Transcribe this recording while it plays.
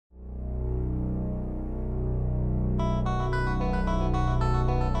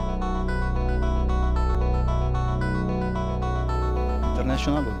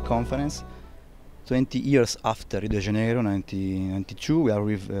international conference. 20 years after Rio de Janeiro, 1992, we are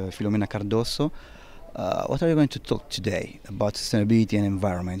with Filomena Cardoso. What are you going to talk today about sustainability and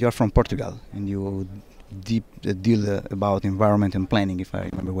environment? You are from Portugal and you deal about environment and planning, if I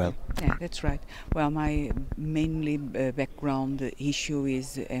remember well. Yeah, that's right. Well, my mainly background issue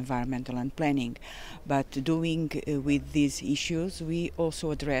is environmental and planning, but doing with these issues, we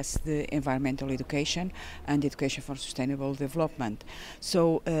also address the environmental education and education for sustainable development.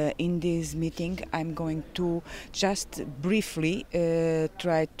 So in this meeting, I'm going to just briefly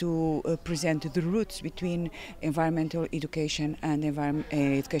try to present the roots between environmental education and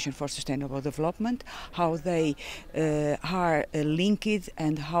education for sustainable development, how they are linked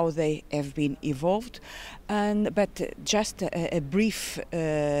and how they have been evolved, but just a brief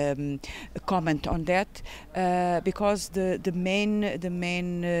comment on that, because the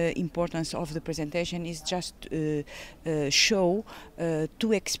main importance of the presentation is just show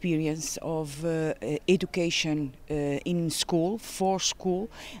two experience of education in school, for school,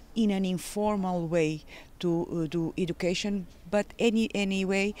 in an informal way to do education, but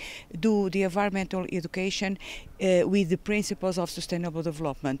anyway do the environmental education with the principles of sustainable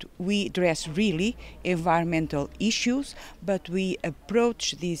development. We address really environmental issues, but we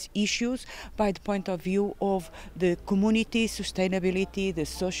approach these issues by the point of view of the community sustainability, the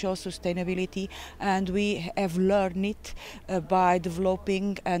social sustainability, and we have learned it by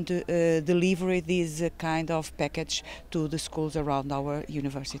developing and deliver this kind of package to the schools around our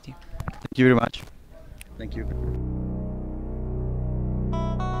university. Thank you very much. Thank you.